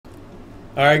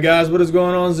Alright guys, what is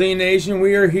going on, Z Nation?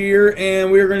 We are here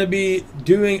and we are going to be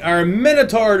doing our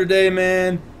Minotaur today,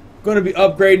 man. Going to be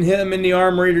upgrading him in the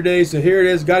armory today. So here it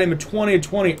is. Got him a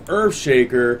 20/20 Earth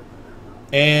Shaker.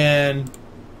 And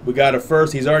we got a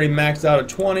first. He's already maxed out at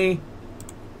 20.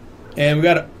 And we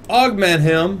got to augment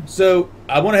him. So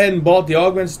I went ahead and bought the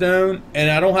augment stone. And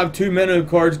I don't have 2 Minotaur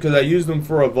cards because I used them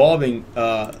for evolving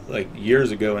like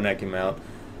years ago when that came out.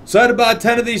 So I had to buy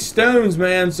 10 of these stones,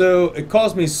 man. So it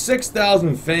cost me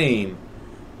 6,000 fame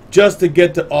just to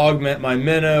get to augment my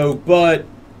Minnow. But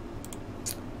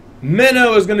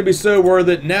Minnow is going to be so worth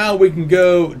it. Now we can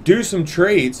go do some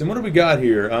traits. And what do we got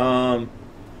here?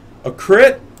 A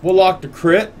crit. We'll lock the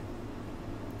crit.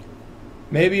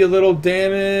 Maybe a little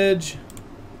damage.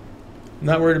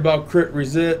 Not worried about crit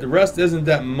resist. The rest isn't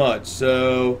that much.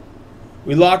 So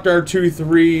we locked our 2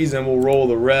 3s and we'll roll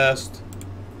the rest.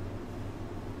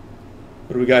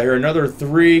 What do we got here? Another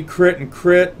 3, crit and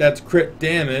crit. That's crit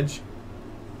damage.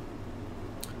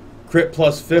 Crit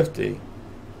plus 50.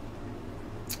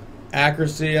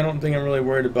 Accuracy, I don't think I'm really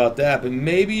worried about that. But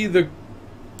maybe the...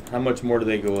 How much more do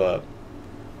they go up?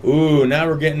 Ooh, now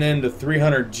we're getting into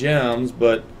 300 gems.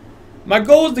 But my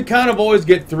goal is to kind of always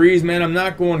get 3s, man. I'm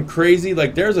not going crazy.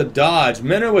 Like, there's a dodge.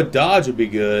 Minnow with dodge would be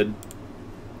good.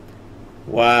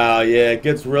 Wow, yeah, it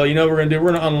gets real. You know what we're going to do? We're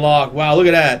going to unlock. Wow, look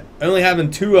at that. Only having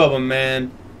 2 of them,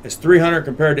 man. It's 300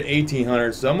 compared to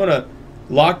 1,800. So I'm going to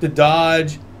lock the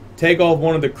dodge, take off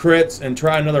one of the crits, and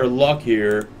try another luck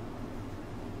here.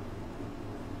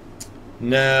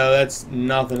 No, that's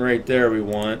nothing right there we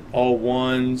want. All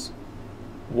 1s.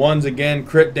 1s again,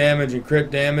 crit damage and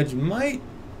crit damage. Might.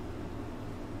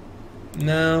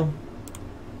 No.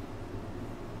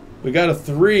 We got a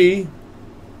 3.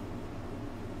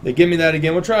 They give me that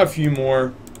again. We'll try a few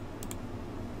more.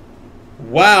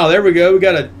 Wow, there we go. We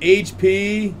got an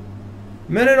HP.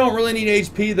 Minnow don't really need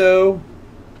HP, though.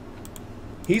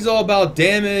 He's all about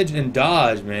damage and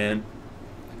dodge, man.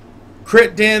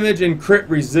 Crit damage and crit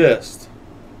resist.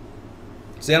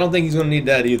 See, I don't think he's going to need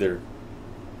that either.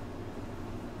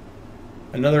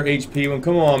 Another HP one.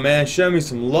 Come on, man. Show me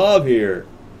some love here.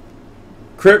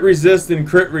 Crit resist and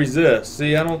crit resist.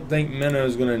 See, I don't think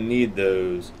Minnow's going to need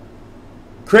those.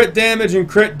 Crit damage and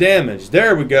crit damage.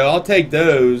 There we go. I'll take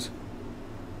those.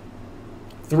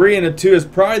 3 and a 2 is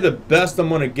probably the best I'm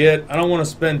going to get. I don't want to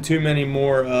spend too many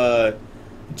more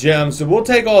gems. So we'll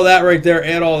take all that right there,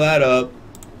 add all that up.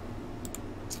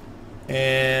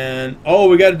 And, oh,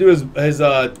 we got to do his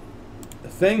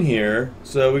thing here.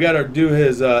 So we got to do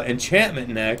his enchantment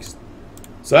next.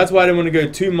 So that's why I didn't want to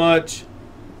go too much.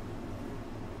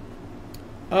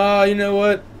 You know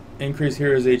what? Increase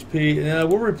hero's HP.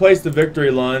 We'll replace the victory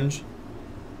lunge.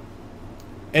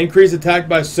 Increase attack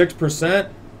by 6%.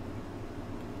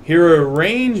 Hero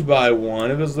range by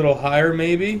 1. If it's a little higher,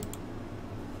 maybe.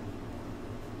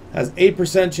 Has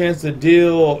 8% chance to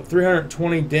deal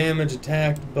 320 damage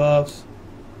attack buffs.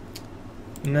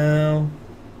 No.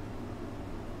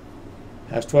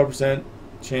 Has 12%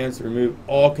 chance to remove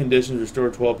all conditions, restore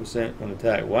 12% when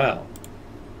attack. Wow.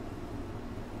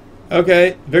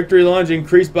 Okay, victory lunge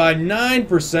increased by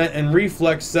 9% and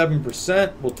reflex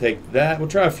 7%. We'll take that. We'll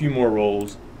try a few more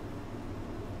rolls.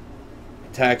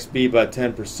 Attack speed by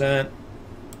 10%.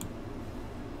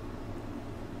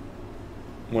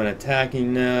 When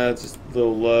attacking, it's just a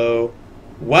little low.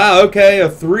 Wow, okay, a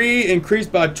 3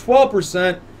 increased by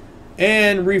 12%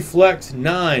 and reflex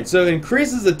 9. So it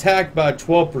increases attack by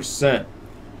 12%.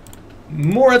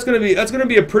 More, that's gonna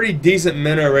be a pretty decent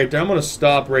Minnow right there. I'm gonna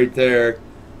stop right there.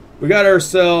 We got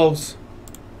ourselves,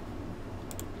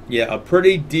 yeah, a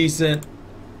pretty decent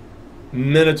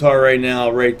Minotaur right now,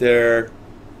 right there.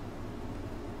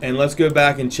 And let's go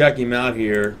back and check him out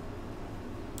here.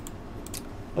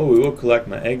 Oh, we will collect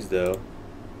my eggs, though.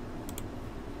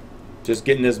 Just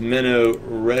getting this Minnow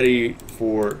ready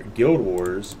for Guild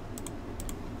Wars.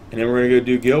 And then we're going to go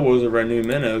do Guild Wars with our new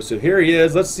Minnow. So here he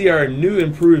is. Let's see our new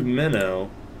improved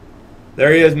Minnow.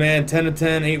 There he is, man. 10 to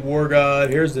 10, 8 War God.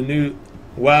 Here's the new...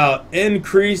 Wow,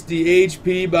 increased the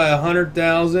HP by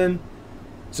 100,000.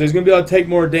 So he's going to be able to take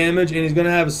more damage, and he's going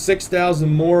to have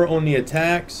 6,000 more on the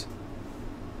attacks.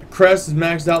 The crest is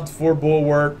maxed out to 4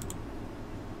 bulwark.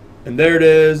 And there it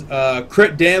is.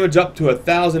 Crit damage up to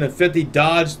 1,050,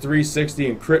 dodge 360,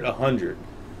 and crit 100.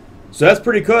 So that's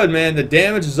pretty good, man. The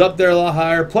damage is up there a lot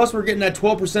higher. Plus, we're getting that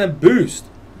 12% boost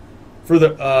for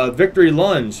the victory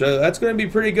lunge. So that's going to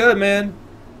be pretty good, man.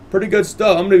 Pretty good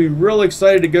stuff. I'm going to be real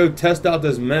excited to go test out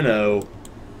this Minnow.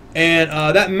 And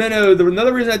that Minnow,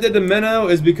 another reason I did the Minnow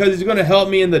is because he's going to help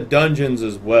me in the dungeons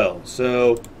as well.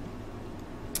 So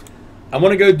I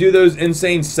want to go do those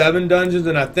Insane 7 dungeons,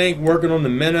 and I think working on the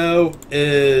Minnow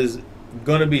is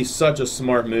going to be such a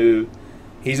smart move.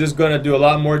 He's just going to do a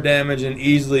lot more damage and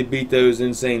easily beat those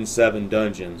insane 7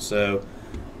 dungeons. So,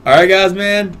 alright guys,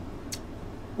 man.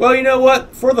 Well, you know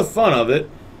what? For the fun of it.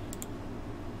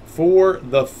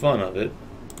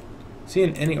 Is he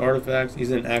in any artifacts?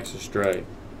 He's in Axe of Strife.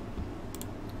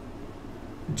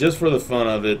 Just for the fun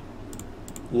of it,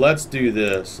 let's do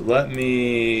this.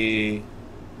 I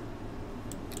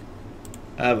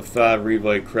have a 5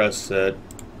 Revolt Crest set.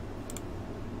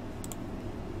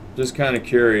 Just kind of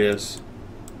curious.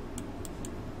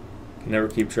 Can never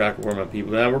keep track of where my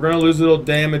people. Now we're going to lose a little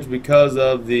damage because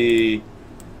of the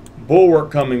bulwark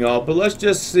coming off, but let's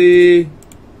just see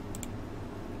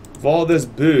if all this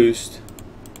boost,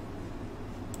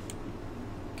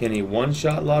 can he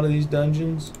one-shot a lot of these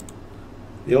dungeons?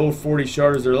 The old 40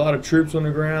 sharders, there are a lot of troops on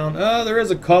the ground. There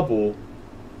is a couple.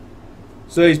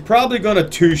 So he's probably going to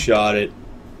 2-shot it.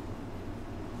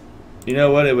 You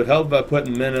know what? It would help by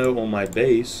putting Minnow on my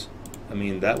base. I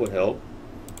mean, that would help.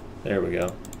 There we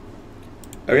go.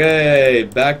 Okay,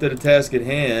 back to the task at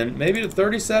hand. Maybe the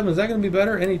 37. Is that going to be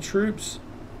better? Any troops?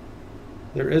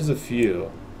 There is a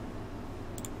few.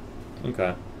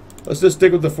 Okay. Let's just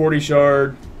stick with the 40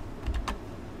 shard.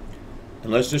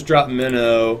 And let's just drop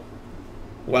Minnow.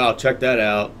 Wow, check that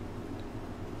out.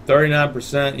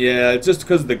 39%. Yeah, it's just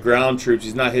because of the ground troops.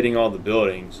 He's not hitting all the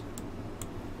buildings.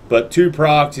 But 2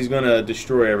 procs, he's going to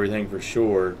destroy everything for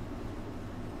sure.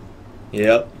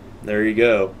 Yep, there you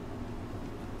go.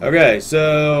 Okay,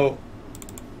 so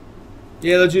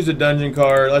yeah, let's use a dungeon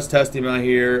card. Let's test him out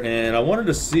here, and I wanted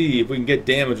to see if we can get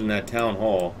damage in that town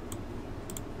hall.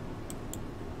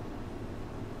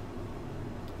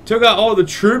 Took out all the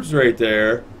troops right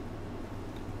there.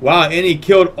 Wow, and he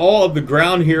killed all of the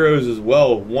ground heroes as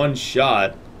well with 1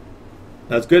 shot.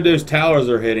 Now it's good those towers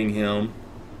are hitting him.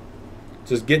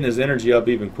 Just getting his energy up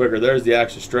even quicker. There's the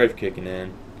Axe of Strife kicking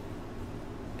in.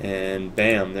 And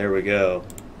bam, there we go.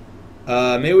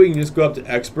 Maybe we can just go up to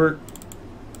Expert.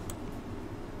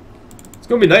 It's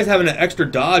going to be nice having an extra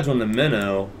dodge on the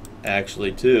Minnow,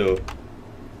 actually, too.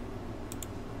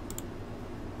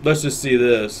 Let's just see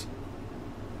this.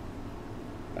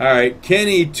 Alright,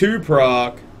 Kenny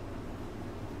 2-proc.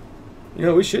 You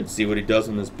know, we should see what he does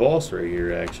on this boss right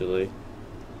here, actually.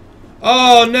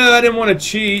 Oh, no, I didn't want to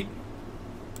cheat.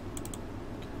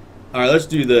 Alright, let's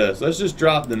do this. Let's just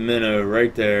drop the Minnow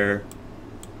right there.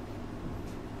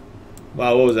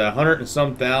 Wow, what was that? 100 and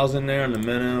some thousand there on the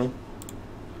Minnow.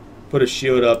 Put a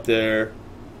shield up there.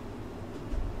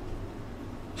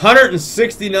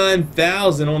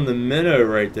 169,000 on the Minnow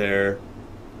right there.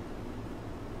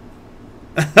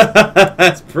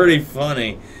 That's pretty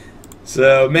funny.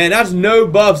 So, man, that's no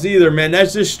buffs either, man.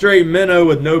 That's just straight Minnow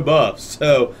with no buffs.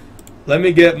 So, let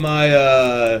me get my,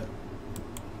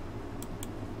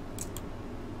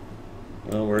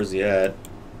 well, where's he at?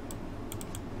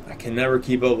 I can never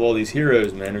keep up with all these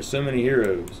heroes, man. There's so many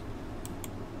heroes.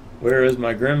 Where is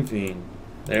my Grim Fiend?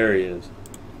 There he is.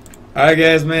 Alright,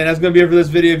 guys, man, that's going to be it for this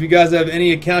video. If you guys have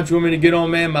any account you want me to get on,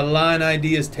 man, my line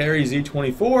ID is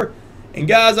TerryZ24. And,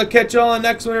 guys, I'll catch y'all on the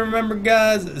next one. And remember,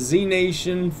 guys, Z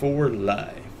Nation for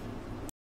life.